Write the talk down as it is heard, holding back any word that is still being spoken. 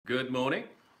Good morning.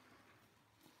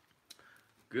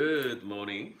 Good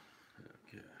morning.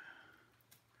 Okay.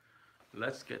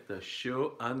 Let's get the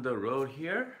show on the road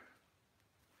here.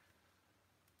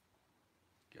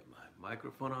 Get my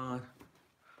microphone on.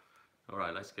 All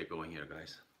right, let's get going here,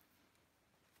 guys.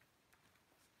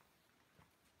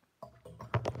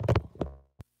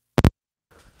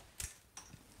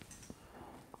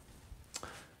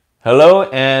 Hello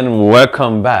and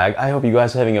welcome back. I hope you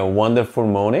guys are having a wonderful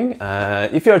morning.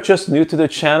 If you're just new to the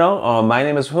channel, my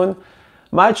name is Hun.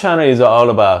 My channel is all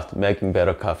about making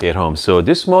better coffee at home. So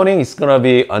this morning is gonna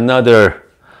be another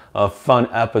fun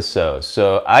episode.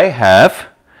 So I have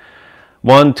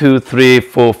 1, 2, 3,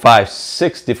 4, 5,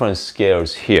 6 different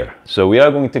scales here. So we are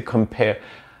going to compare.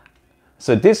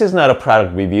 So this is not a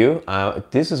product review.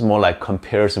 This is more like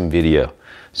comparison video.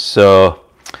 So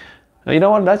you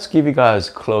know what? Let's give you guys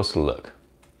a closer look.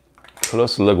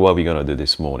 Closer look what we're gonna do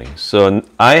this morning. So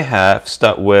I have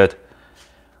start with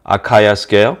Acaia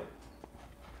scale,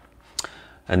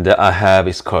 and then I have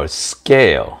it's called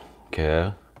Skale.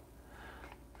 Okay,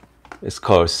 it's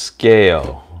called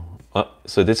Skale.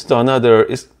 So this is another.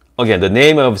 It's again the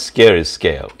name of scale is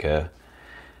Skale. Okay,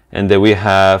 and then we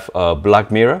have a black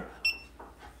mirror.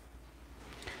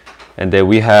 And then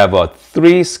we have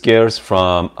 3 scales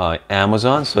from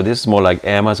Amazon. So this is more like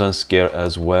Amazon scale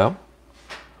as well.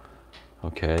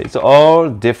 Okay, it's all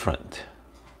different.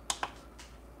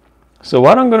 So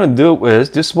what I'm gonna do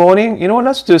is this morning, you know what,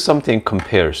 let's do something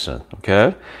comparison,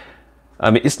 okay?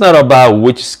 I mean, it's not about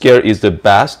which scale is the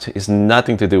best. It's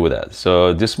nothing to do with that.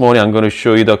 So this morning I'm gonna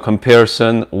show you the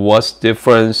comparison, what's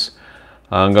difference.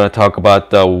 I'm gonna talk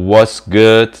about what's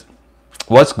good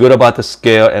about the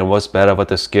scale and what's bad about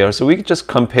the scale. So we can just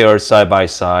compare side by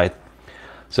side.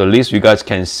 So at least you guys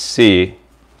can see.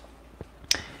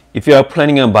 If you are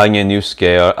planning on buying a new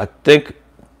scale, I think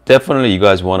definitely you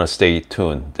guys want to stay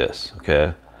tuned this,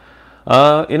 okay?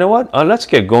 You know what? Let's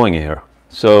get going here.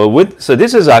 So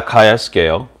this is Acaia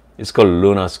scale. It's called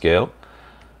Luna scale.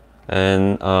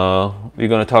 And we're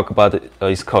going to talk about it.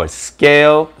 It's called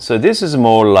Skale. So this is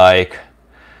more like,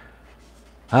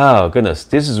 oh goodness,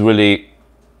 this is really.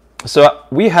 So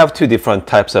we have 2 different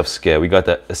types of scale. We got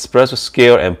the espresso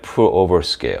scale and pour over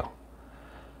scale.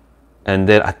 And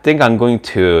then I think I'm going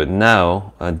to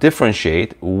now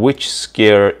differentiate which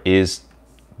scale is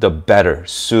the better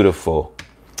suitable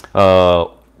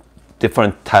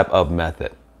different type of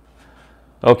method.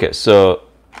 Okay, so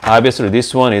obviously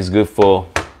this one is good for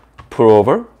pour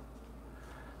over.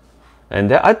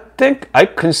 And then I think I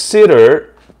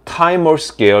consider Timemore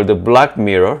scale, the black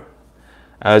mirror,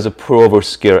 as a pour over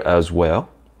scale as well.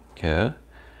 Okay,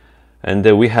 and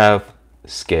then we have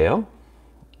Skale,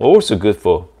 also good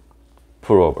for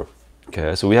pour over.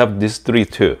 Okay, so we have these 3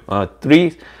 too.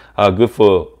 3 are good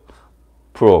for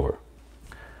pour over.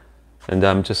 And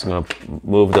I'm just gonna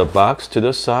move the box to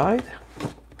the side.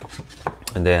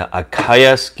 And then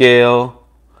Acaia scale,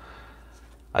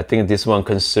 I think this one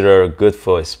considered good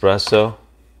for espresso.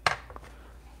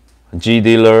 G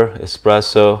dealer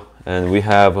espresso. And we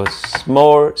have a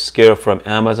small scale from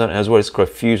Amazon as well. It's called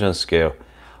Fusion scale.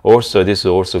 Also, this is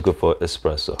also good for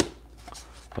espresso.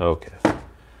 Okay.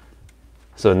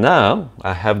 So now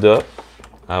I have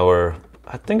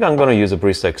I think I'm gonna use a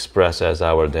Barista Express as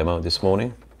our demo this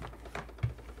morning.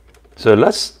 So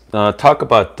let's talk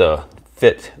about the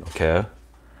fit, okay?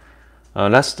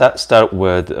 Let's start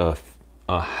with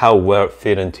how well it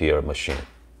fit into your machine.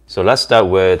 So let's start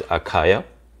with Acaia.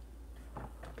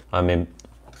 I mean,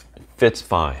 fits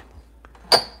fine.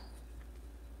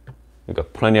 You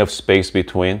got plenty of space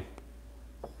between,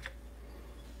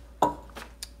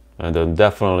 and then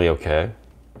definitely okay.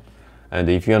 And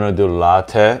if you're gonna do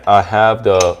latte, I have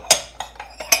the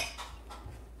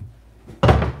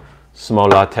small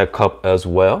latte cup as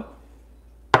well.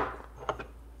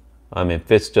 I mean,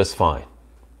 fits just fine.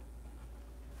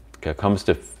 Okay, comes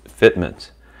to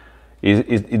fitment.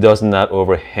 It does not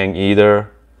overhang either.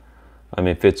 I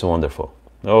mean, fits wonderful.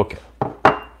 Okay.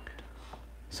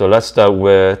 So let's start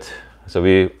with,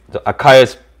 the Acaia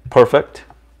is perfect.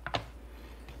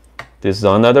 This is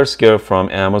another scale from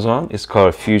Amazon. It's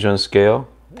called Fusion scale.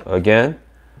 Again,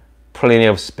 plenty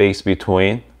of space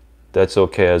between. That's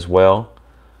okay as well.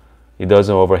 It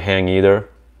doesn't overhang either.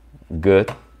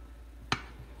 Good.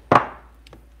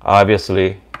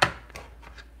 Obviously,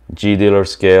 G dealer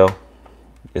scale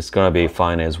is gonna be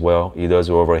fine as well. It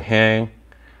doesn't overhang.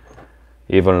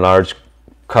 Even large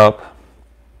cup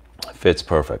fits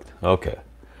perfect. Okay,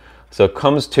 so it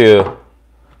comes to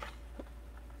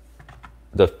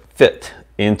the fit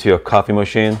into your coffee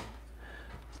machine.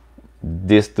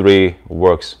 These 3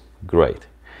 works great.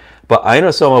 But I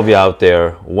know some of you out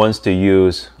there wants to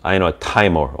use, I know, a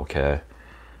Timemore, okay,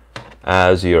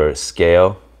 as your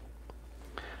scale.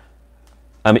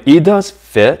 I mean, it does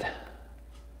fit,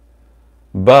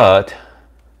 but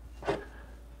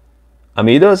I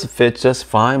mean, it does fit just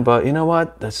fine, but you know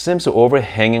what? That seems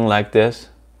overhanging like this.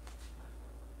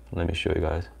 Let me show you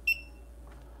guys.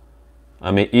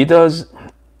 I mean, it does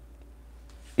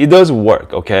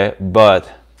work, okay?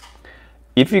 But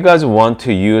if you guys want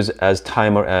to use as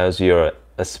Timemore as your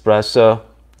espresso,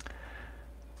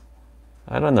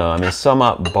 I don't know. I mean, some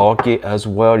are bulky as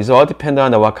well. It's all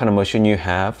dependent on what kind of machine you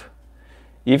have.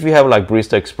 If you have like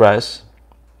Barista Express,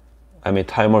 I mean,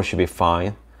 Timemore should be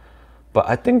fine. But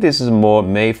I think this is more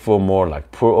made for more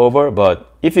like pour over.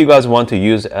 But if you guys want to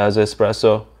use as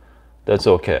espresso, that's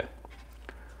okay.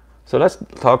 So let's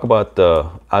talk about the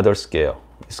other scale.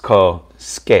 It's called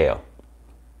Skale.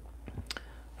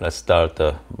 Let's start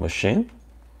the machine.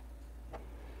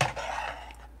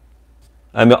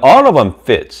 I mean, all of them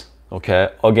fits. Okay.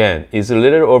 Again, it's a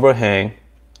little overhang,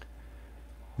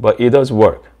 but it does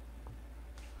work.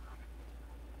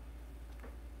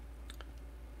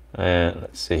 And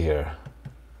let's see here.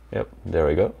 Yep, there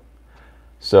we go.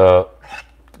 So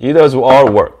it does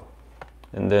all work.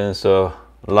 And then so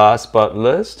last but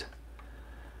least,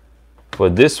 for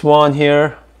this one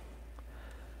here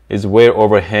is way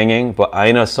overhanging, but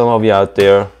I know some of you out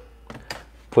there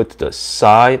put the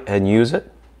side and use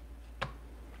it.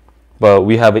 But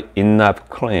we have enough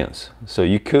clearance, so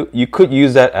you could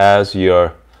use that as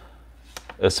your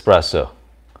espresso.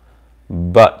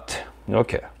 But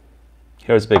okay,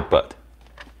 here's a big but.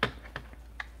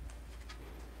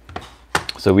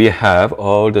 So we have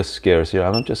all the scales here.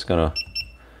 I'm just gonna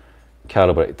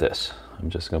calibrate this. I'm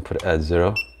just gonna put it at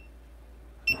 0.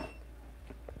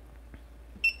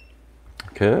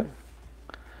 Okay.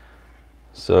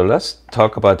 So let's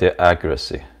talk about the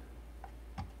accuracy.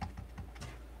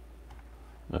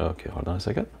 Okay, hold on a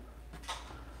second.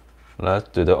 Let's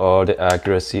do all the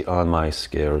accuracy on my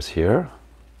scales here.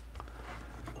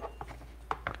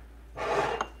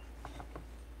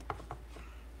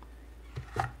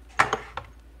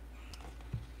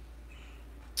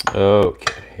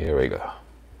 Okay, here we go.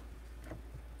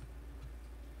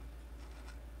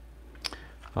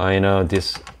 I know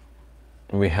this,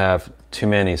 we have too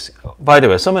many. By the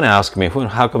way, someone asked me,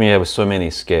 how come you have so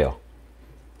many scale?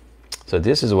 So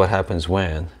this is what happens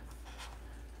when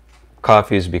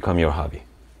coffees become your hobby.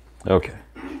 Okay.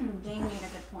 Dane made a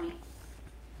good point.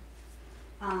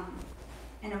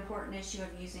 An important issue of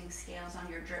using scales on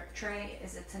your drip tray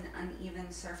is it's an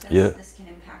uneven surface. Yeah. This can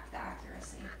impact the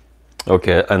accuracy.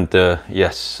 Okay, and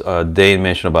yes, Dane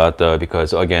mentioned about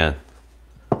because again,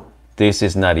 this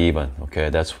is not even. Okay,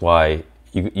 that's why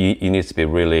you need to be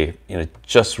really, you know,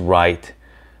 just right,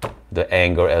 the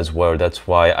angle as well. That's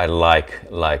why I like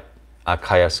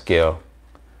Acaia scale.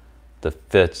 The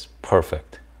fit's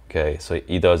perfect. Okay, so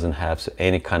it doesn't have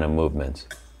any kind of movements.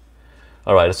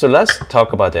 All right, so let's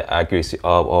talk about the accuracy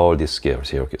of all these scales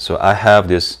here. Okay, so I have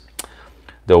this,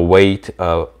 the weight,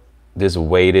 this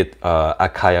weighted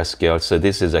Acaia scale. So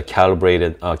this is a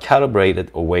calibrated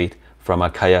weight from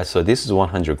Acaia. So this is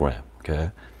 100 gram. Okay,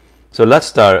 so let's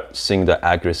start seeing the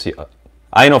accuracy.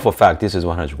 I know for a fact this is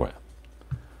 100 gram.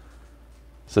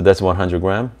 So that's 100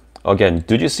 gram. Again,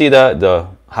 did you see the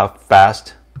how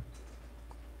fast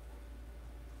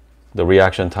the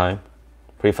reaction time?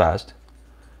 Pretty fast.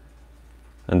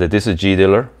 And this is G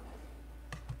dealer.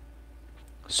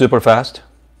 Super fast.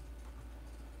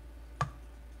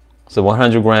 So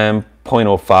 100 gram,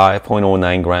 0.05,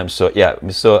 0.09 grams. So yeah,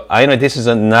 so I know this is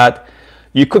not,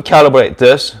 you could calibrate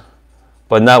this,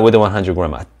 but not with the 100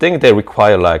 gram. I think they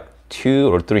require like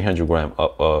 200 or 300 gram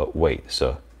weight.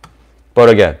 So, but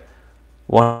again,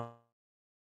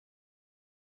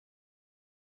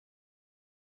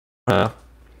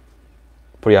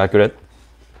 pretty accurate.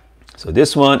 So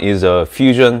this one is a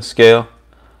fusion scale.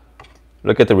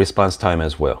 Look at the response time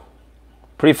as well.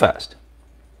 Pretty fast.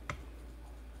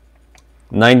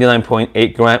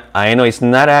 99.8 gram. I know it's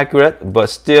not accurate, but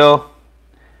still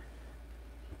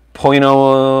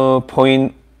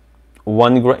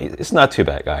 0.1 gram. It's not too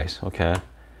bad, guys. Okay.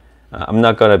 I'm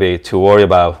not gonna be too worried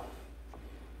about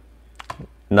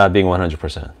not being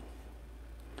 100%.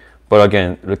 But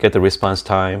again, look at the response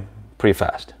time. Pretty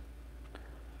fast.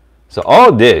 So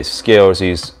all this scales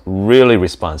is really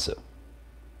responsive.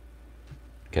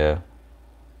 Okay.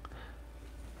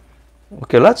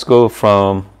 Okay, let's go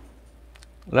from,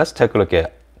 let's take a look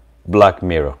at black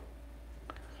mirror.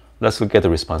 Let's look at the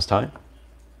response time.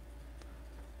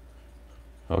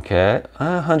 Okay,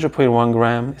 100.1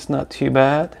 gram. It's not too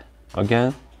bad.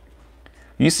 Again,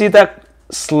 you see that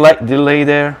slight delay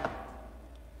there?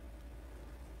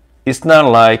 it's not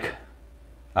like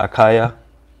Acaia.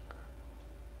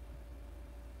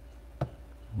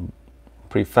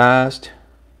 Pretty fast.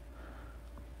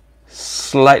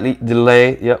 Slightly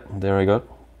delay. Yep, there we go.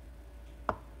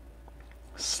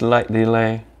 Slight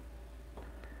delay.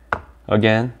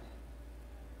 Again.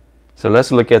 So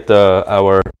let's look at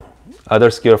our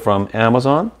other skill from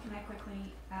Amazon. Can I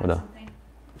quickly add something?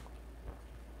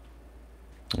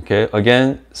 Okay,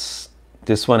 again,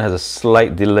 this one has a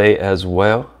slight delay as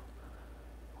well.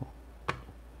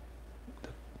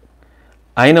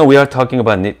 I know we are talking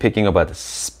about nitpicking about the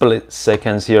split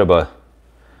seconds here, but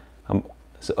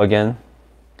so again,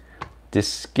 this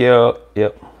scale,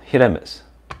 yep, hit and miss.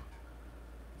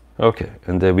 Okay,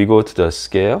 and then we go to the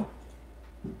scale.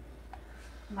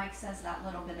 Mike says that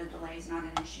little bit of delay is not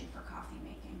an issue for coffee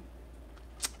making.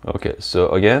 Okay, so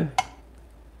again,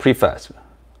 pretty fast.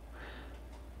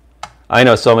 I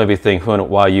know some of you think,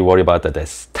 why you worry about that?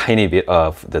 That's tiny bit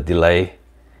of the delay.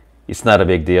 It's not a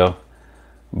big deal,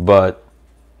 but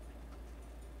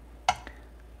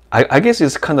I guess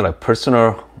it's kind of like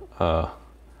personal. I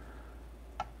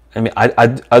mean,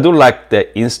 I do like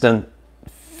the instant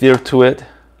feel to it.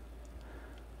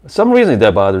 Some reason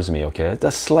that bothers me, okay?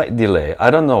 That slight delay.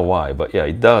 I don't know why, but yeah,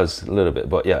 it does a little bit.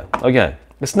 But yeah, again,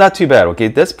 it's not too bad, okay?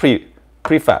 That's pretty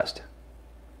fast.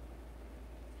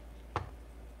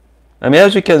 I mean,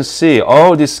 as you can see,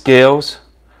 all these scales,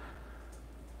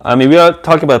 I mean, we are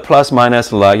talking about plus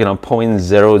minus like,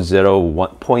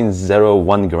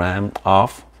 0.001 gram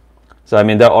off. So, I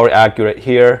mean, they're all accurate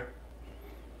here.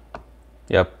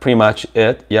 Yeah, pretty much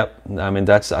it. Yep. I mean,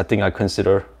 I think I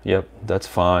consider, yep, that's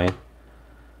fine.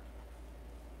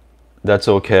 That's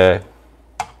okay.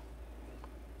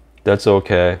 That's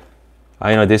okay.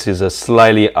 I know this is a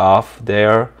slightly off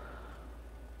there.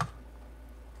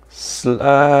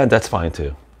 That's fine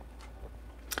too.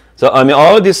 So, I mean,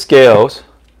 all these scales,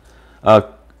 I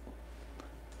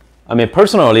mean,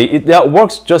 personally, that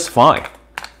works just fine.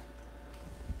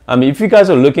 I mean, if you guys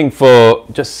are looking for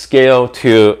just scale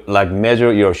to like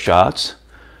measure your shots,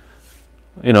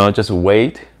 just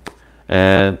weight,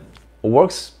 and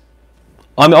works.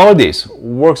 I mean, all this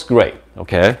works great,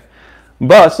 okay?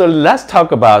 But so let's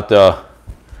talk about the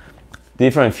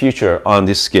different feature on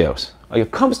these scales.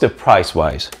 It comes to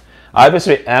price-wise.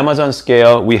 Obviously, Amazon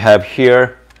scale we have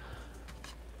here,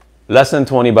 less than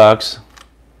 20 bucks,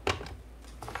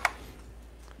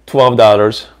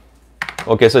 $12.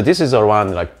 Okay, so this is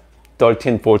around like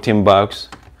 13, 14 bucks.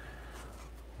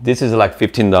 This is like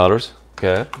 $15,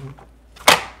 okay?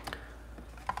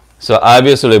 So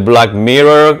obviously Black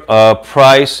Mirror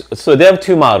price, so they have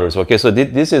two models, okay? So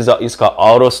this is, it's called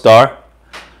Auto Star.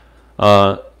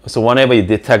 So whenever you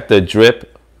detect the drip,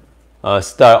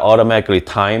 Star automatically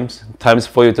times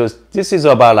for you. This is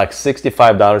about like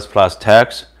 $65 plus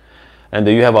tax. And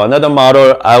then you have another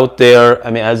model out there, I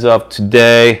mean, as of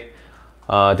today,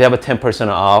 they have a 10%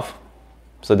 off.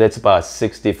 So that's about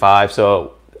 65.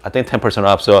 So I think 10%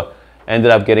 off. So ended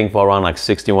up getting for around like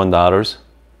 $61.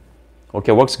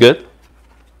 Okay, works good.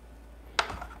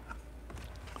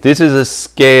 This is a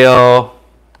scale.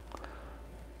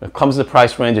 It comes to the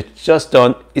price range.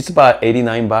 It's about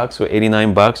 89 bucks or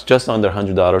 89 bucks, just under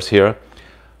 $100 here.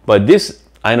 But this,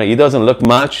 I know it doesn't look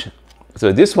much.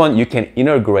 So this one you can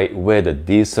integrate with a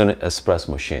decent espresso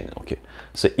machine. Okay,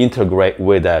 so integrate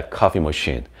with that coffee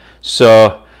machine.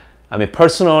 So, I mean,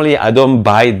 personally, I don't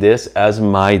buy this as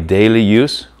my daily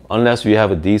use unless we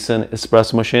have a decent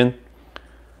espresso machine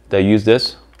that use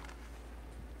this.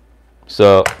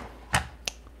 So,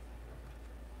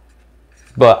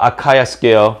 but Acaia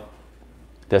scale,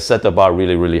 they set the bar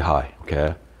really, really high.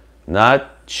 Okay,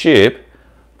 not cheap,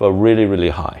 but really, really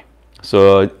high.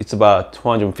 So it's about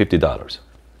 $250.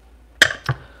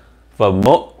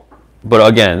 But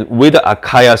again, with the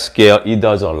Acaia scale, it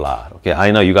does a lot. Okay,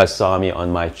 I know you guys saw me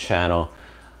on my channel,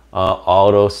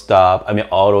 auto stop. I mean,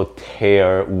 auto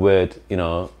tear with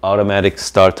automatic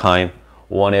start time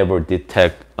whenever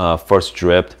detect first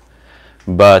drip.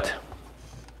 But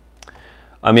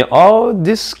I mean, all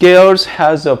these scales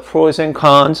has pros and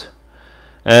cons,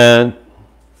 and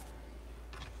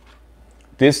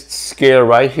this scale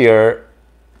right here,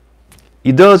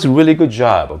 it does a really good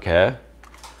job. Okay,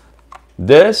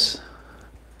 this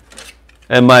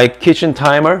and my kitchen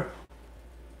timer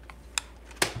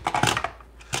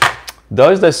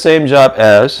does the same job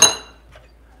as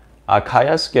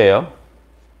Acaia scale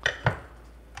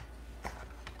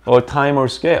or timer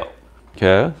scale.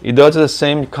 Okay, it does the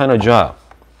same kind of job.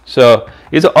 So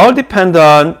it all depends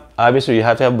on, obviously you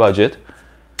have to have budget,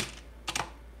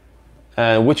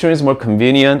 and which one is more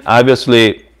convenient.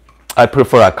 Obviously I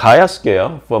prefer Acaia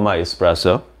scale for my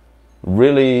espresso.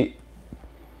 Really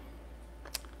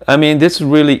I mean, this is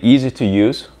really easy to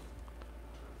use.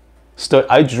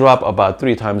 I dropped about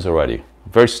 3 times already.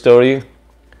 Very sturdy,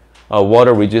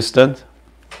 water resistant.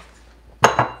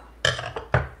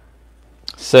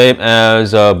 Same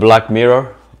as Black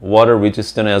Mirror, water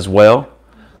resistant as well.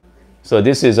 So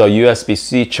this is a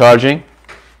USB-C charging.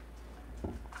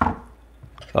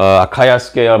 Acaia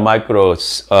Skale micro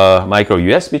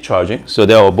USB charging. So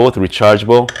they are both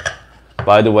rechargeable.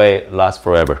 By the way, last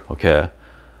forever. Okay.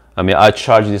 I mean, I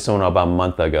charged this one about a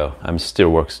month ago. Still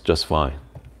works just fine.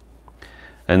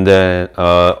 And then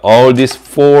all these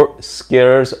 4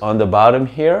 Scales on the bottom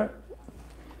here,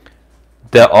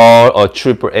 they're all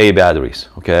AAA batteries.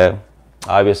 Okay.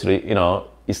 Obviously, you know,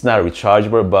 it's not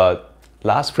rechargeable, but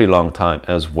lasts pretty long time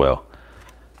as well.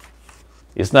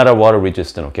 It's not a water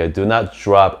resistant. Okay. Do not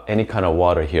drop any kind of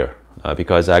water here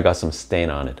because I got some stain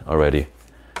on it already.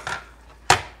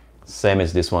 Same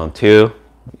as this one too.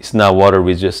 It's not water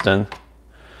resistant.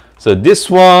 So this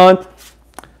one,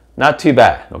 not too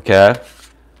bad. Okay.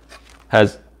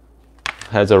 Has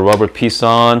a rubber piece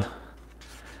on.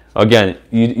 Again,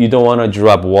 you don't want to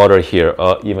drop water here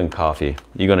or even coffee.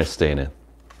 You're gonna stain it.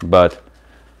 But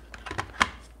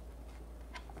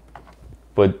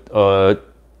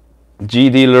G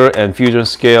Dealer and Fusion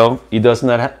Skale, it does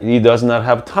not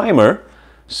have timer,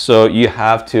 so you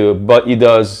have to. But it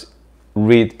does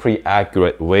read pretty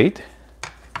accurate weight.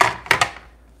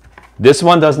 This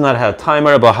one does not have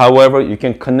timer, but however, you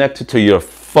can connect it to your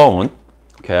phone.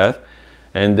 Okay.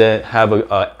 And then have an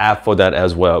app for that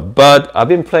as well. But I've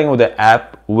been playing with the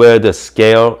app where the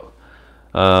Skale,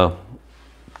 the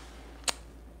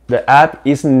app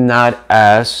is not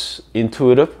as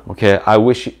intuitive. Okay, I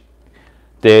wish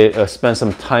they spent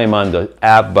some time on the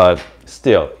app, but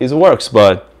still, it works.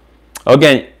 But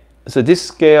again, so this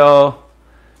Skale,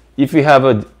 if you have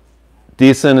a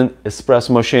decent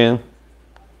espresso machine,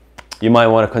 you might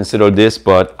want to consider this.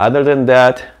 But other than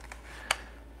that,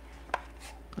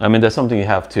 I mean, that's something you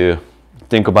have to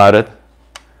think about it.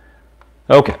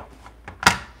 Okay.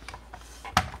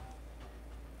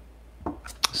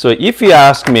 So if you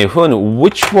ask me, Hun,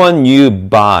 which one you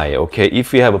buy, okay,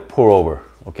 if you have a pour over,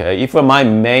 okay, if my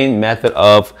main method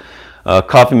of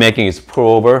coffee making is pour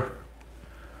over,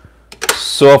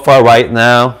 so far right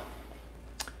now,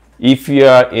 if you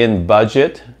are in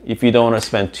budget, if you don't want to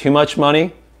spend too much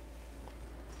money,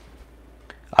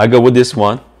 I go with this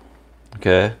one,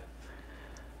 okay.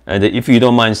 And if you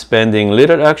don't mind spending a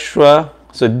little extra,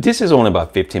 so this is only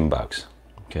about 15 bucks,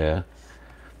 okay.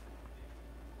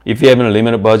 If you have a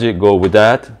limited budget, go with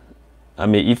that. I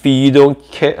mean, if you don't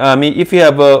care, I mean, if you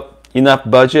have enough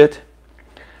budget,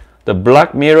 the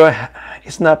Black Mirror,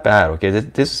 it's not bad, okay.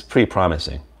 This is pretty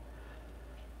promising.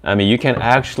 I mean, you can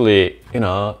actually, you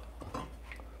know,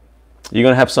 you're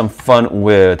gonna have some fun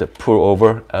with pour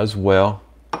over as well.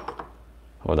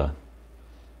 Hold on.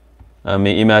 I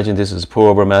mean, imagine this is pour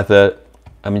over method.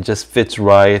 I mean, just fits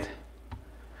right.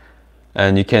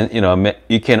 And you can, you know,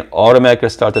 you can automatically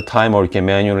start the time or you can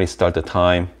manually start the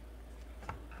time.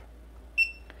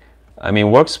 I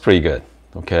mean, works pretty good,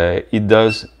 okay? It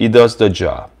does the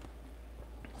job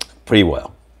pretty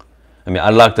well. I mean, I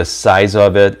like the size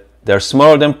of it. They're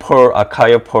smaller than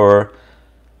Acaia Pearl,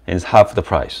 and it's half the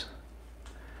price.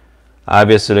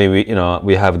 Obviously,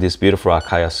 we have this beautiful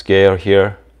Acaia Skale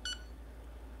here.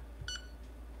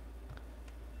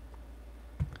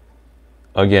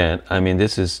 Again, I mean,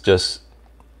 this is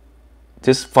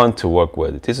fun to work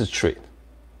with. This is a treat.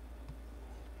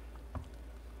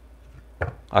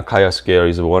 Acaia Skale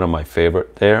is one of my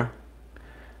favorite there.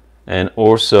 And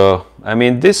also, I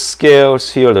mean, this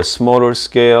scales here, the smaller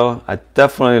scale, I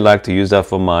definitely like to use that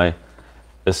for my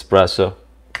espresso.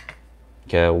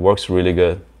 Okay, it works really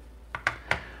good.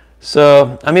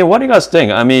 So, I mean, what do you guys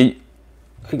think? I mean,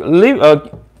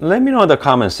 let me know in the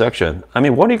comment section. I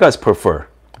mean, what do you guys prefer?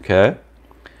 Okay.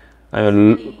 I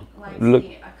mean, look.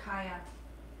 The Acaia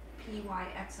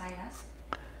PYXIS.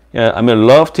 Yeah, I mean,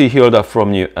 love to hear that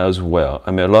from you as well.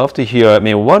 I mean, love to hear. I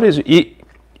mean, what is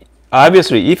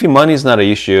obviously, if your money is not an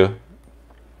issue,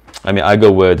 I mean, I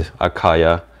go with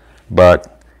Acaia.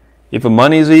 But if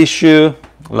money is an issue,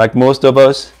 like most of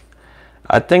us,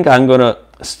 I think I'm gonna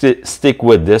stick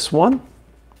with this one.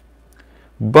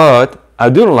 But I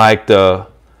do like the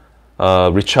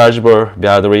rechargeable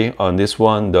battery on this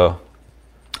one, the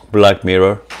Black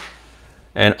Mirror.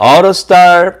 And auto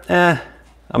start,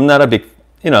 I'm not a big,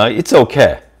 it's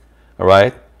okay. All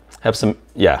right, have some,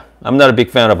 yeah, I'm not a big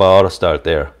fan of auto start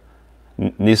there.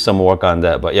 Needs some work on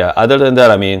that. But yeah, other than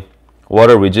that, I mean,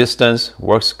 water resistance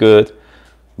works good.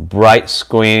 Bright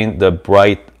screen, the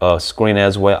bright screen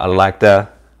as well, I like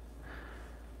that.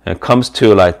 And it comes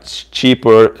to like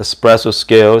cheaper espresso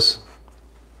scales.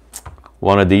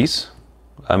 One of these,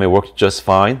 I mean, works just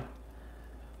fine.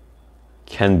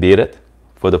 Can't beat it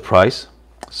for the price.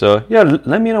 So yeah,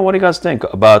 let me know what you guys think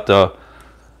about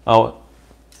our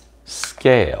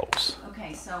scales.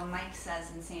 Okay, so Mike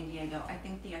says in San Diego, I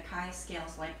think the Acaia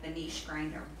scale's like the niche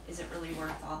grinder. Is it really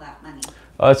worth all that money?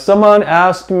 Someone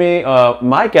asked me,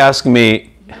 Mike asked me. You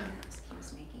didn't ask, he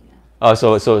was making it.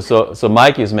 Oh, so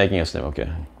Mike is making a slim, okay.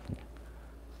 Okay.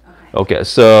 Okay,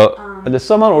 so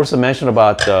someone also mentioned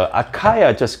about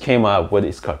Acaia just came out with,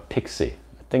 it's called Pixie.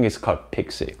 I think it's called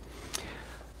Pixie.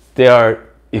 They are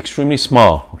extremely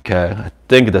small, okay. I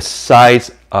think the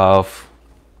size of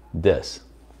this.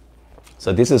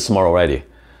 So this is small already,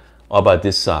 about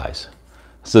this size.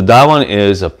 So that one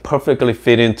is perfectly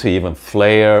fit into even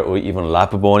flare or even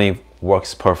lapaboni,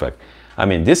 works perfect. I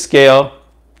mean, this scale,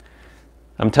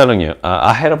 I'm telling you,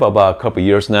 I had it about a couple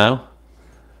years now.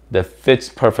 That fits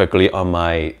perfectly on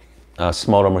my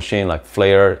smaller machine like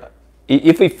flare.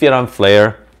 If it fit on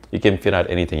flare, you can fit out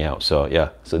anything else. So yeah,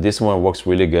 so this one works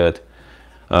really good.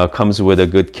 Comes with a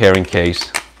good carrying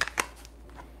case.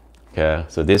 Okay,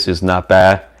 so this is not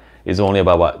bad. It's only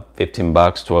about what, 15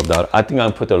 bucks, $12. I think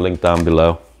I'll put a link down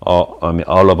below. All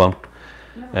of them.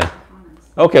 Yeah.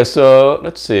 Okay, so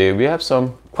let's see. We have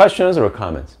some questions or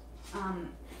comments.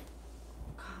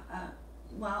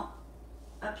 Well,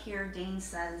 up here, Dane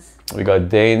says We got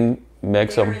Dane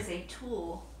make some. there is a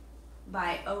tool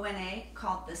by ONA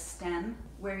called the stem,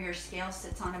 where your scale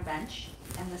sits on a bench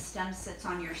and the stem sits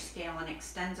on your scale and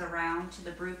extends around to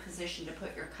the brew position to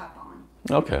put your cup on.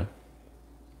 Okay.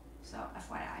 So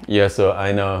FYI. Yeah, so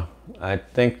I know. I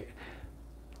think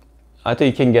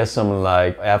you can get some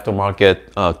like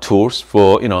aftermarket tools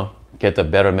for, get a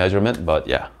better measurement, but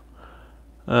yeah.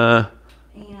 And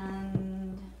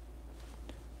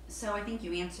so I think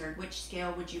you answered, which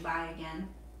scale would you buy again?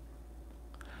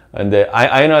 And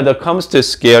I know that comes to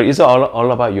scale, it's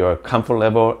all about your comfort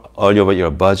level, all about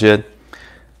your budget.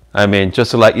 I mean,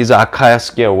 just like, is the Acaia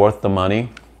scale worth the money?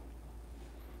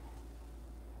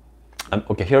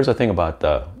 Okay, here's the thing about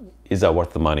is that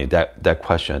worth the money? That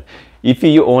question. If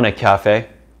you own a cafe,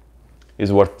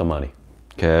 it's worth the money.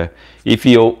 Okay. If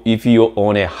you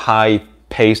own a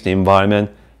high-paced environment,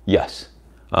 yes,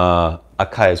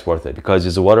 Acaia is worth it because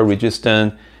it's water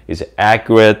resistant, it's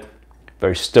accurate,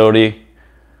 very sturdy.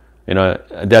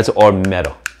 That's all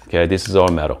metal. Okay, this is all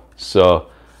metal. So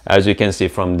as you can see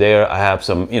from there, I have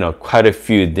some, quite a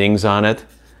few dings on it,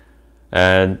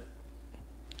 and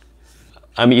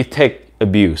I mean, it takes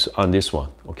abuse on this one.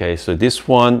 Okay, so this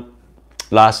one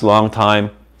lasts a long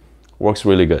time, works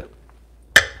really good.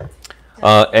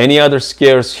 Any other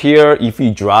scales here, if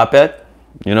you drop it,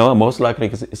 most likely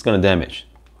it's gonna damage.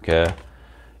 Okay,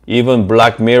 even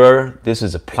black mirror, this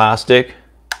is a plastic.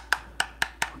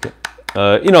 Okay.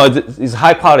 It's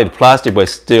high quality plastic, but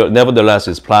still, nevertheless,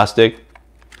 it's plastic.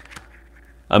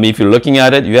 I mean, if you're looking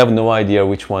at it, you have no idea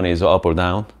which one is up or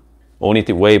down. Only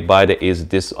way by it is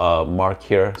this mark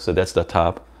here, so that's the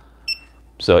top.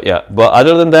 So yeah, but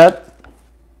other than that,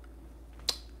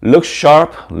 looks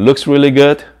sharp, looks really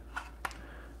good.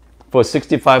 For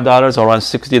 $65, around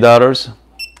 $60.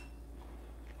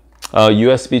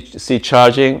 USB-C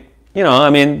charging, I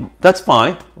mean, that's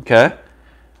fine, okay?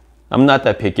 I'm not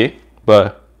that picky,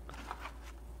 but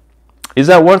is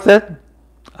that worth it?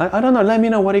 I don't know, let me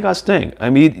know what you guys think. I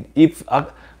mean, if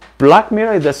black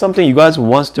mirror, is that something you guys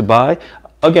want to buy?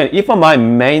 Again, if my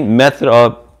main method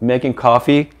of making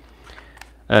coffee,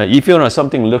 if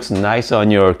something looks nice on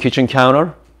your kitchen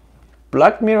counter,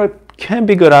 black mirror can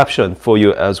be a good option for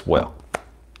you as well.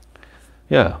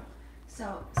 Yeah.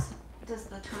 So does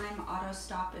the time auto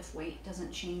stop if weight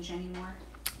doesn't change anymore?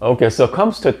 Okay, so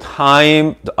comes to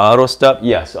time, the auto stop,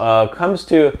 yes. Comes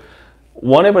to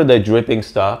whenever the dripping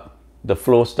stop, the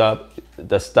flow stop,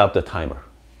 stop the timer.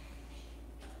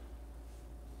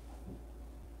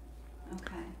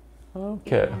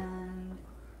 Okay. And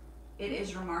it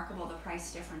is remarkable the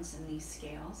price difference in these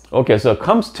scales. Okay, so it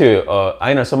comes to,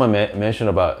 I know someone mentioned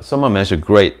a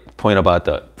great point about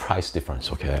the price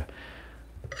difference, okay?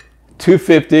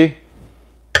 $250,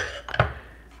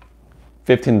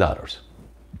 $15.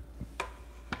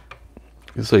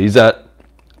 So is that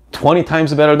 20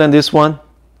 times better than this one?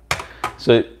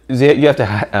 So you have to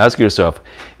ask yourself,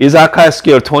 is Acaia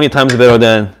scale 20 times better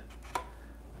than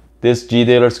this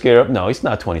G-Daler scale? No, it's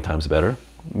not 20 times better.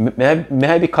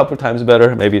 Maybe a couple times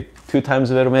better, maybe 2 times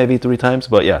better, maybe 3 times,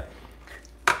 but yeah.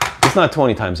 It's not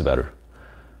 20 times better.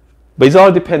 But it's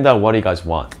all depends on what you guys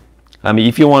want. I mean,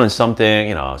 if you want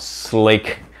something,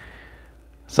 slick,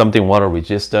 something water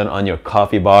resistant on your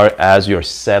coffee bar as your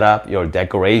setup, your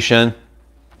decoration,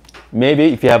 maybe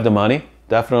if you have the money,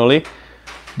 definitely.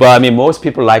 But I mean, most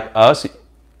people like us,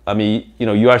 I mean, you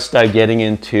know, you are start getting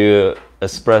into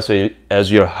espresso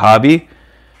as your hobby.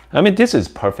 I mean, this is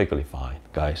perfectly fine,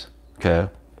 guys. Okay,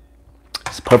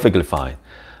 it's perfectly fine.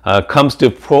 Comes to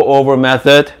pour over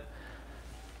method,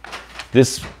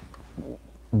 this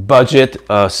budget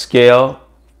scale,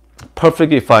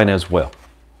 perfectly fine as well.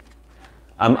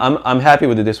 I'm happy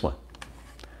with this one.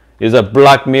 Is a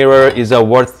black mirror, is that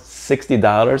worth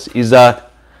 $60? Is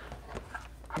that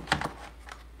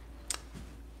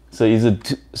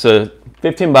so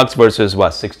 15 bucks versus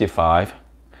what, 65?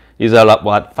 Is that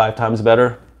what, 5 times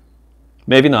better?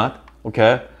 Maybe not,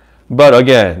 okay? But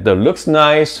again, the looks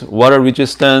nice, water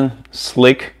resistant,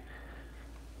 slick.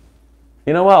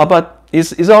 You know what, but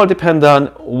it's all depend on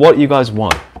what you guys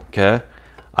want, okay?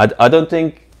 I don't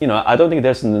think, you know, I don't think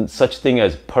there's such thing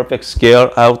as perfect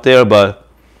scale out there, but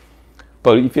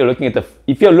if you're looking at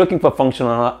if you're looking for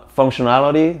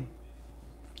functionality,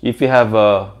 if you have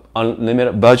a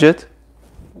unlimited budget,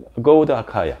 go with the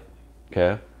Acaia,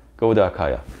 okay? Go with the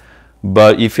Acaia.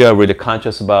 But if you're really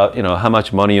conscious about, you know, how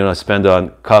much money you want to spend on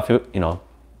coffee, you know,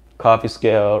 coffee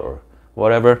scale or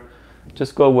whatever,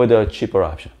 just go with a cheaper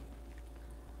option.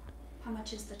 How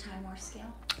much is the Timemore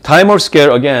scale? Timemore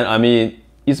scale, again, I mean,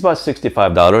 it's about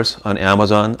 $65 on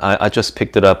Amazon. I just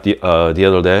picked it up the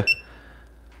other day.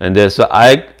 And then, so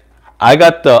I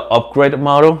got the upgraded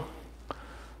model.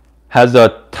 Has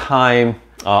the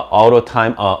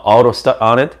auto start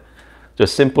on it.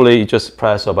 Just simply, just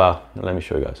press about, let me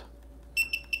show you guys,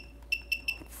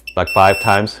 like 5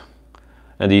 times.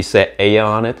 And you say A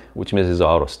on it, which means it's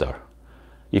auto start.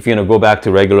 If you're gonna go back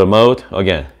to regular mode,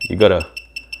 again, you gotta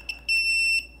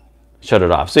shut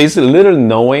it off. So it's a little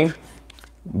annoying,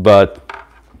 but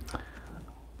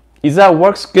is that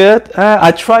works good?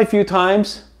 I tried a few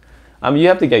times. I mean, you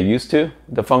have to get used to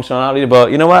the functionality,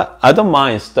 but you know what? I don't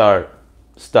mind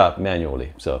stop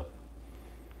manually. So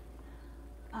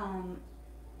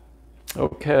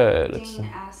okay.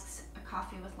 Dane asks, a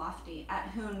coffee with Lofty at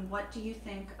Hoon, what do you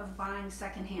think of buying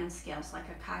secondhand scales like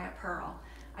Acaia Pearl?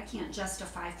 I can't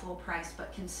justify full price,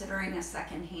 but considering a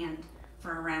secondhand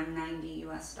for around $90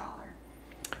 US.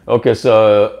 Okay,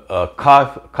 so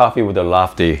coffee with a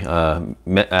Lofty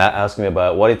asking me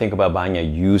about what do you think about buying a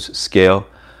used scale.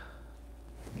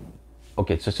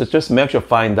 Okay, so just make sure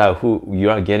find out who you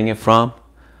are getting it from,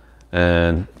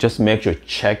 and just make sure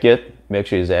check it, make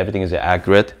sure everything is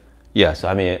accurate. Yes,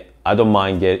 I mean, I don't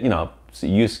mind getting, you know,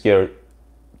 used scale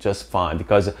just fine,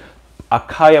 because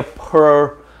Acaia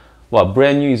per, well,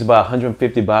 brand new is about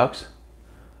 150 bucks.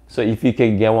 So if you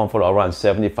can get one for around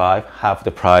 75, half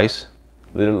the price,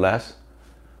 a little less.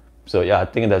 So yeah, I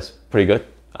think that's pretty good.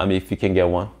 I mean, if you can get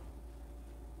one,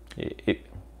 it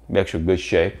makes you good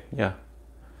shape. Yeah,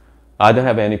 I don't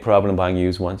have any problem buying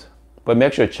used ones, but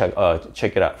make sure check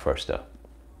it out first though.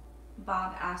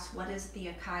 Bob asks, what is the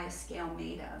Acaia scale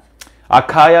made of?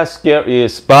 Acaia scale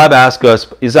is, Bob asked us,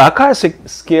 is Acaia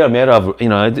scale made of, you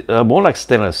know, more like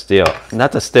stainless steel,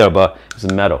 not the steel, but it's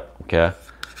metal. Okay,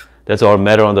 that's all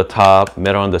metal on the top,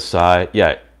 metal on the side.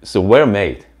 Yeah, so we're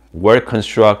made, we're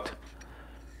construct.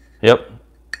 Yep,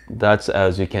 that's,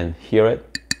 as you can hear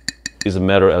it, is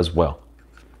metal as well.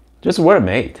 Just we're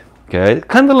made. Okay,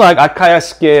 kind of like Acaia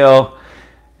scale.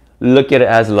 Look at it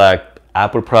as like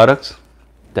Apple products.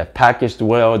 They're packaged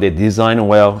well, they design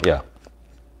well. Yeah.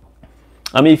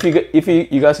 I mean, if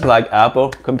you guys like Apple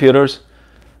computers,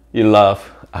 you love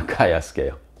Acaia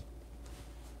scale.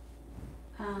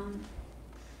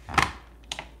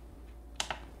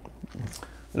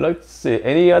 Let's see.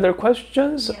 Any other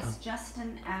questions? Yes,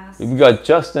 Justin asks. We got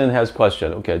Justin has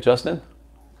question. Okay, Justin.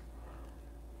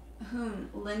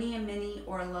 Linea Mini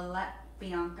or Lillet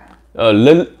Bianca?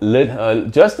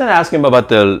 Justin asking about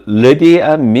the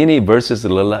Lydia Mini versus the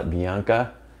Lillet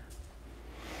Bianca.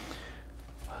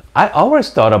 I always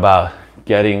thought about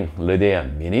getting Lydia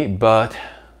Mini, but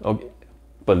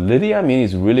Lydia Mini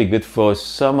is really good for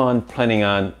someone planning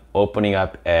on opening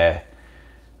up a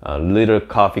little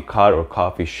coffee cart or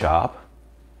coffee shop.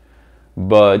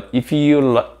 But if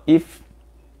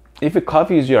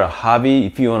coffee is your hobby,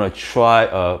 if you want to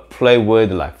try play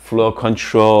with like flow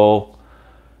control,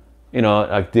 you know,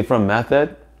 like different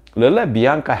method, Lillet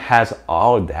Bianca has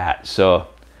all that. So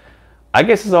I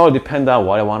guess it's all depends on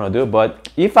what I want to do. But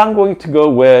if I'm going to go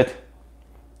with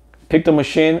pick the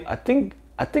machine, I think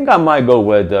I might go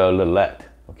with Lillet.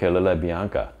 Okay, Lillet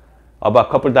Bianca, about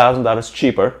a couple $1,000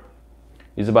 cheaper.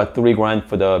 It's about $3,000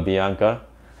 for the Bianca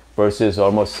versus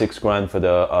almost $6,000 for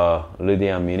the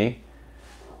Lydia Mini.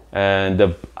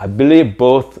 And I believe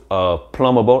both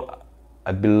plumbable.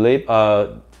 I believe I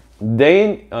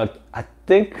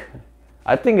think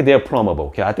I think they're plumbable.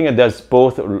 Okay, I think there's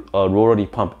both rotary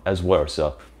pump as well.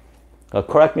 So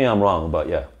correct me if I'm wrong, but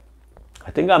yeah,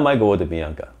 I think I might go with the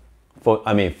Bianca.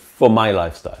 For my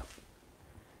lifestyle.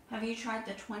 Have you tried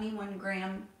the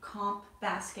 21-gram comp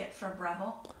basket for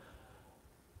Breville?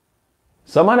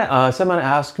 Someone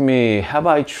asked me, have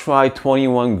I tried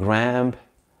 21-gram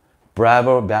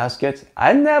Bravo baskets?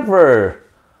 I never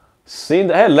seen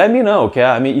that. Hey, let me know, okay?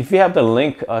 I mean, if you have the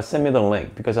link, send me the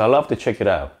link because I love to check it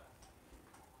out.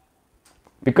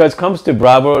 Because it comes to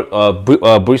Bravo,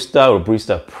 Brista or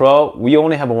Brista Pro, we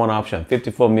only have one option,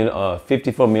 54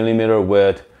 millimeter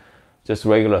with just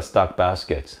regular stock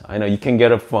baskets. I know you can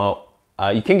get it from,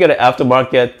 you can get it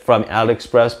aftermarket from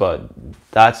AliExpress, but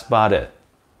that's about it.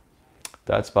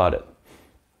 That's about it.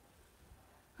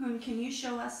 Hoon, can you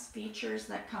show us features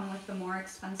that come with the more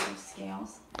expensive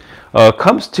scales?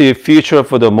 Comes to feature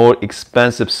for the more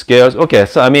expensive scales. Okay,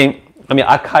 so I mean,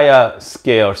 Acaia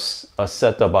scales are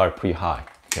set the bar pretty high.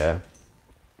 Okay.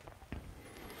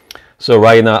 So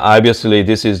right now, obviously,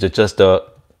 this is just the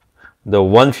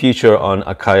one feature on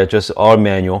Acaia, just our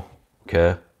manual.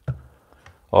 Okay,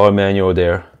 our manual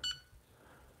there.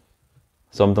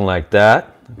 Something like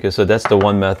that. Okay, so that's the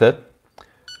one method.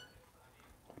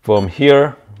 From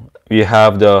here, we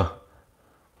have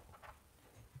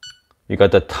you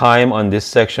got the time on this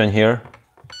section here.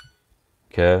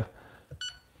 Okay,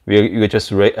 you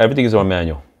just rate, everything is on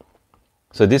manual.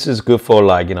 So this is good for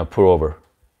like, pour over.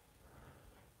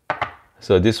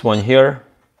 So this one here.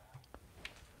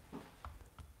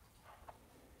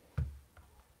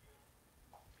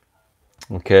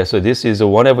 Okay, so this is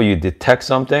whenever you detect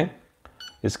something,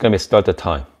 it's gonna start the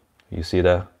time. You see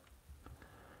that?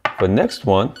 The next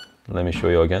one, let me show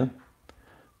you again.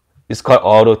 It's called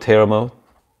auto tear mode.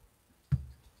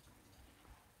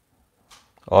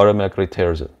 Automatically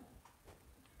tears it.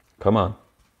 Come on.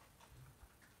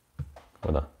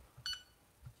 Hold on.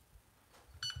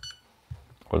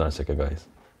 Hold on a second, guys.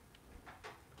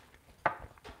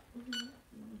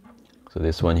 So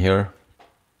this one here,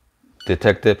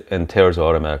 detect it and tears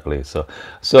automatically. So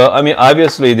I mean,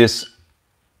 obviously this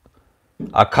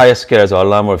Acaia scale has a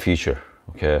lot more feature.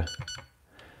 Okay,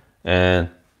 and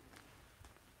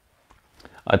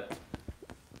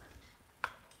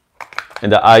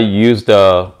I use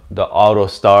the auto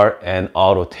start and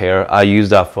auto tear. I use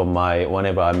that for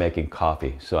whenever I'm making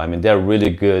coffee. So I mean, they're really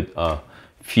good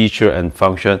feature and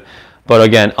function. But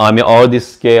again, I mean, all this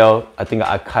scale, I think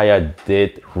Acaia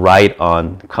did right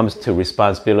on. Comes to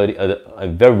responsibility,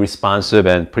 very responsive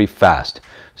and pretty fast.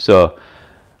 So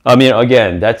I mean,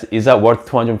 again, is that worth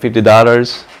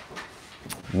 $250?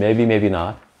 Maybe, maybe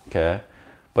not, okay?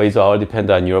 But it's all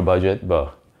depends on your budget.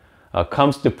 But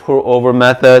comes to pour over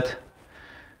method,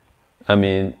 I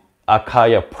mean,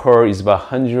 Acaia per is about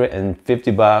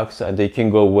 $150, and they can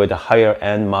go with a higher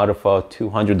end model for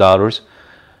 $200.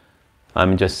 I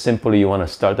mean, just simply you want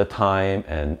to start the time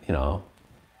and,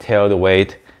 tail the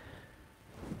weight.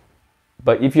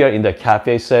 But if you're in the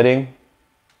cafe setting,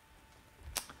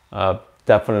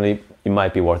 definitely it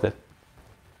might be worth it.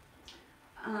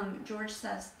 George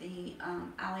says the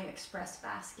AliExpress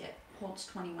basket holds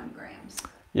 21 grams.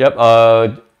 Yep.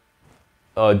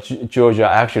 Georgia,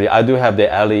 actually, I do have the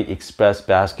AliExpress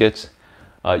baskets.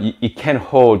 It can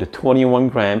hold 21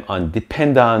 grams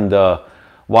depend on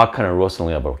what kind of roasting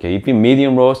level. Okay, if you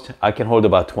medium roast, I can hold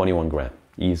about 21 grams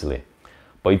easily.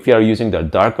 But if you are using the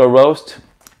darker roast,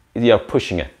 you are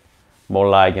pushing it more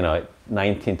like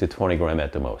 19 to 20 grams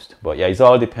at the most. But yeah, it's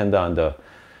all depend on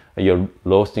your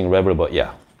roasting level. But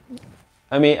yeah,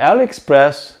 I mean,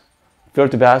 AliExpress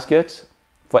filter baskets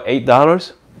for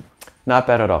 $8, not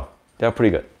bad at all. They're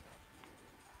pretty good.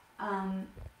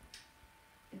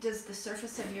 Does the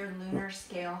surface of your lunar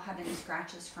scale have any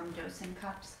scratches from dosing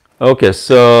cups? Okay,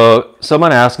 so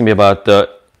someone asked me about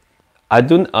I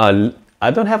don't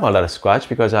have a lot of scratch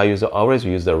because I always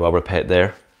use the rubber pad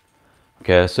there.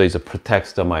 Okay, so it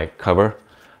protects my cover.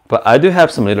 But I do have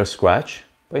some little scratch,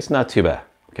 but it's not too bad.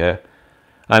 Okay,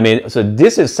 I mean, so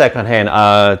this is secondhand.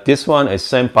 This one is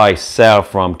sent by Sal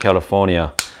from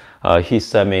California. He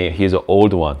sent me his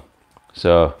old one.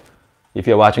 So if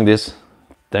you're watching this,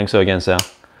 thanks again, Sal.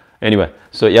 Anyway,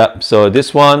 so yeah, so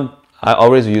this one, I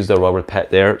always use the rubber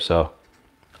pad there, so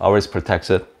always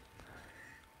protects it.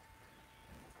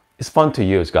 It's fun to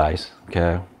use, guys,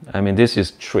 okay? I mean, this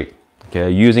is treat,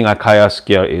 okay? Using Acaia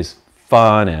scale is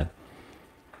fun, and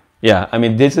yeah, I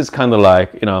mean, this is kind of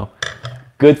like,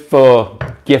 good for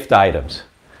gift items.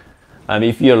 I mean,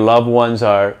 if your loved ones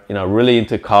are, really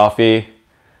into coffee,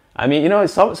 I mean,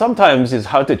 sometimes it's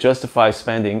hard to justify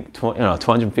spending,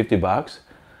 $250,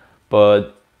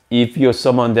 but if you're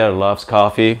someone that loves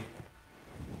coffee,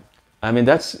 I mean,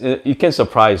 that's you can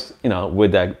surprise, you know,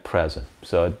 with that present.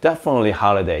 So definitely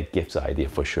holiday gifts idea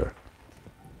for sure.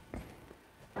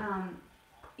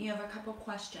 You have a couple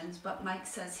questions, but Mike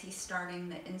says he's starting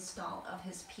the install of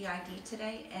his PID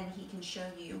today, and he can show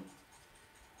you.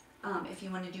 If you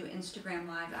want to do Instagram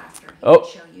Live after, he can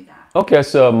show you that. Okay,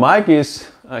 so Mike is,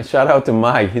 shout out to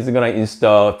Mike. He's going to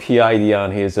install PID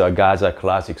on his Gaza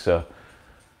Classic. So,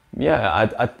 yeah,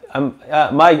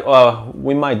 Mike,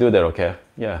 we might do that, okay?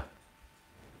 Yeah.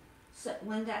 So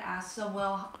Linda asks, so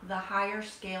will the higher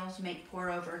scales make pour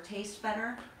over taste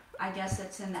better? I guess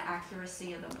it's in the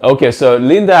accuracy of the pour. Okay, so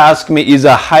Linda asked me, is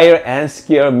a higher end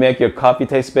scale make your coffee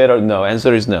taste better? No,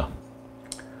 answer is no.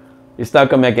 It's not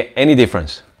going to make any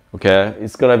difference. Okay,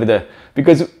 it's gonna be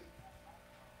because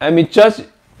I mean just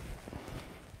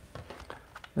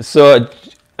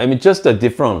the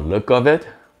different look of it.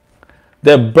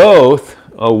 They both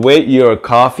weight your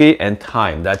coffee and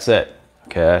time. That's it.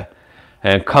 Okay,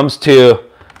 and comes to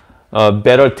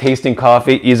better tasting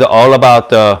coffee is all about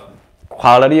the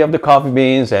quality of the coffee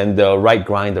beans and the right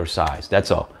grinder size. That's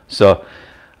all. So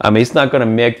I mean it's not gonna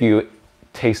make you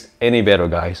taste any better,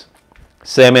 guys.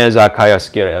 Same as Acaia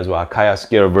Skale as well. Acaia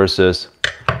Skale versus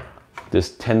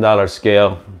this $10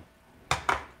 scale.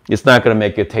 It's not going to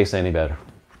make it taste any better.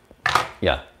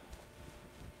 Yeah.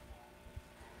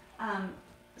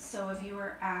 So a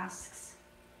viewer asks,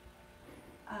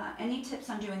 any tips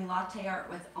on doing latte art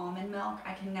with almond milk?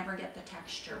 I can never get the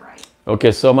texture right.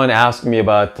 Okay, someone asked me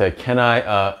about can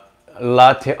I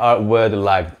latte art with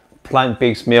like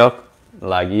plant-based milk,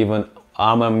 like even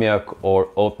almond milk or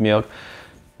oat milk.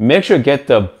 Make sure you get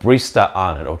the barista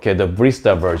on it, okay? The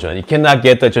barista version. You cannot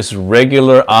get the just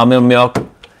regular almond milk.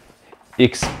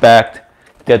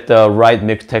 Get the right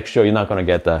mix texture. You're not gonna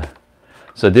get that.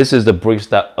 So this is the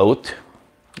barista oat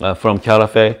from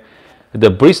Calife.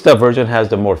 The barista version has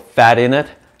the more fat in it,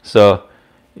 so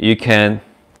you can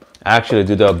actually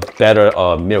do the better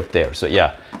milk there. So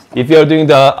yeah, if you're doing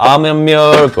the almond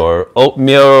milk or oat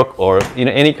milk or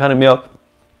any kind of milk,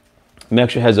 make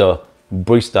sure it has a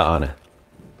barista on it.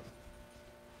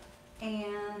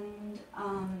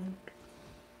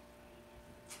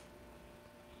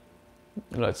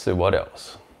 Let's see what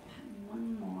else.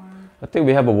 One more. I think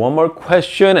we have one more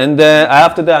question, and then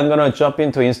after that, I'm gonna jump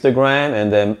into Instagram, and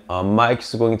then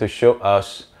Mike's going to show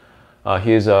us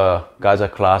his Gaza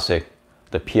Classic,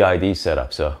 the PID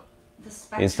setup. So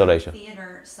the installation.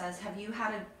 Theater says, have you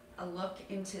had a look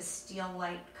into steel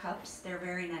light cups? They're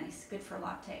very nice, good for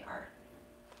latte art.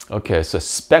 Okay, so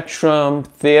Spectrum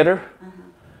Theater.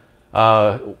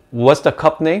 What's the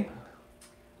cup name?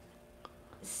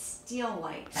 Steel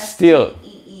light. Steel.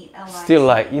 S-T-E-E-L-I-T. Steel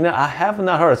light. I have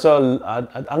not heard, so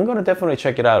I'm gonna definitely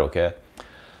check it out. Okay,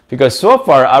 because so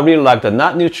far I really like the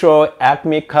Not Neutral,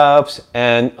 Acme cups,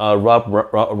 and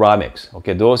Ramix.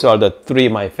 Okay, those are the three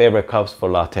my favorite cups for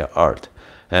latte art.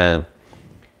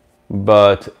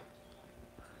 But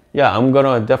yeah, I'm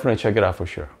gonna definitely check it out for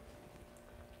sure.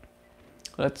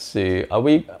 Let's see. Are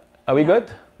we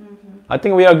good? Mm-hmm. I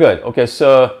think we are good. Okay,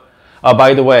 so.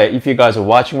 By the way, if you guys are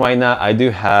watching right now, I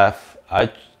do have a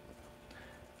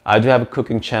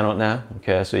cooking channel now.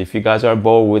 Okay, so if you guys are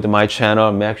bored with my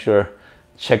channel, make sure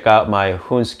check out my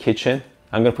Hoon's Kitchen.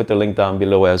 I'm gonna put the link down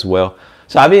below as well.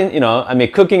 So I've been,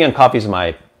 cooking and coffee is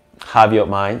my hobby of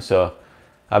mine. So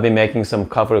I've been making some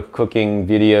cooking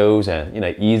videos and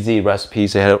easy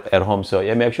recipes at home. So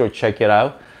yeah, make sure to check it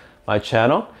out, my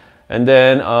channel. And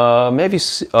then maybe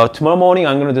tomorrow morning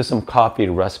I'm gonna do some coffee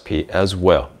recipe as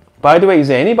well. By the way, is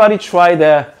anybody tried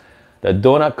the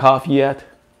donut coffee yet?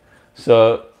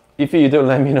 So if you do,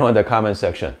 let me know in the comment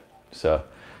section. So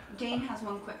Jane has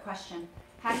one quick question.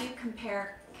 How do you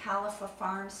compare Calife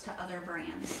Farms to other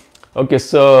brands? Okay,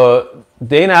 so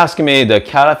Dane asked me the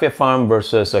Calife Farm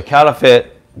versus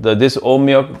Calife, this oat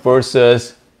milk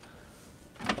versus.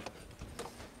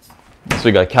 So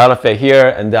we got Calife here,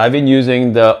 and I've been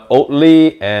using the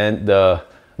Oatly and the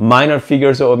Minor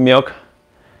Figures oat milk.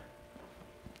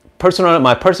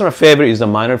 My personal favorite is the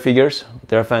Minor Figures.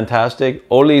 They're fantastic.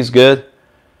 Oatly is good.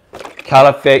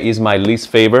 Calife is my least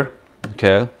favorite.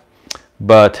 Okay,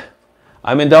 but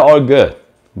I mean they're all good.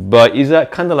 But is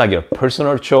that kind of like your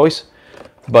personal choice?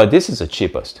 But this is the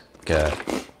cheapest. Okay,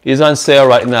 it's on sale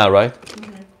right now, right?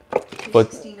 Mm-hmm. For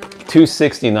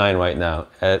 $2.69 right now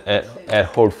at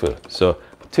Whole Foods. So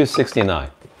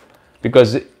 $2.69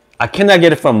 because I cannot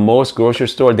get it from most grocery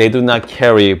store. They do not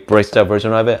carry barista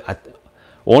version of it.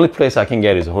 Only place I can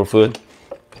get is Whole Foods,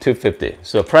 $2.50.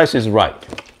 So price is right.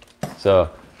 So.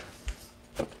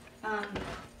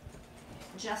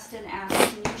 Justin asked,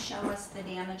 can you show us the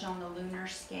damage on the lunar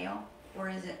scale, or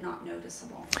is it not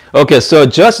noticeable? Okay, so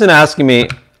Justin asked me,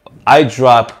 I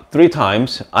dropped 3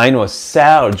 times. I know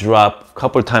Sal dropped a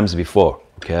couple times before.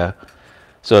 Okay,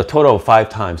 so a total of 5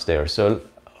 times there. So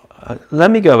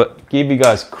let me give you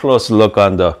guys a close look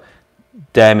on the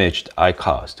damaged I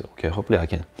caused. Okay, hopefully I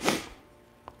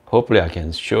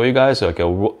can show you guys. Okay,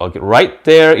 okay, right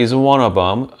there is one of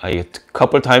them. I hit a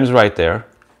couple times right there,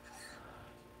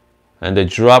 and the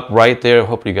drop right there.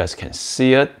 Hope you guys can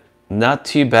see it. Not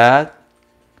too bad.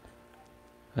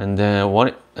 And then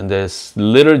this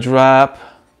little drop.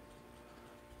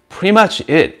 Pretty much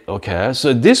it. Okay,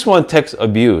 so this one takes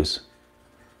abuse.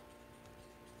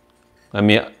 I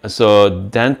mean, so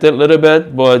dented a little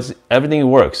bit, but everything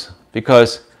works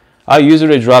because I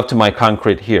usually drop to my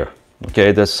concrete here.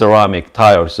 Okay, the ceramic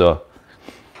tile. So,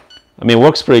 I mean, it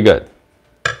works pretty good.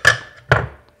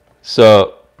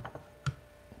 So,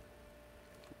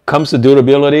 comes to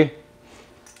durability,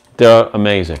 they're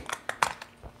amazing.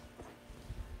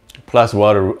 Plus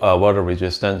water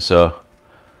resistant. So,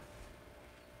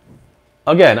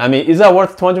 again, I mean, is that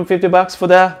worth 250 bucks for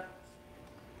that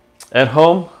at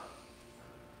home?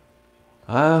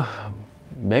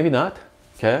 Maybe not.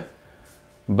 Okay,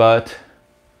 but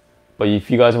if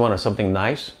you guys want something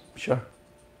nice, sure.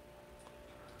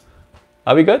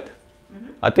 Are we good?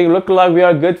 I think it looks like we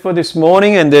are good for this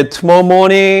morning, and then tomorrow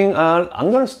morning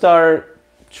I'm gonna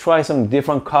try some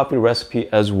different coffee recipe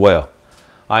as well.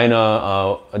 I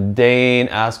know Dane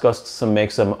asked us to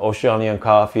make some Oceanian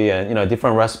coffee and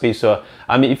different recipes. So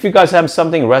I mean, if you guys have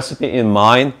something recipe in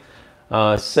mind,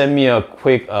 send me a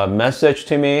quick message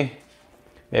to me.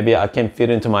 Maybe I can fit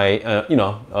into my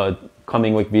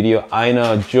coming week video. I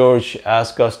know George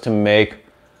asked us to make.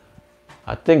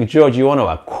 I think George, you want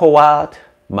a quad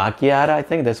macchiato. I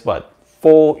think that's what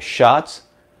 4 shots.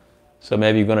 So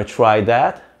maybe you're gonna try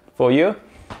that for you.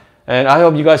 And I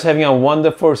hope you guys having a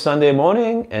wonderful Sunday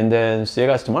morning, and then see you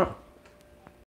guys tomorrow.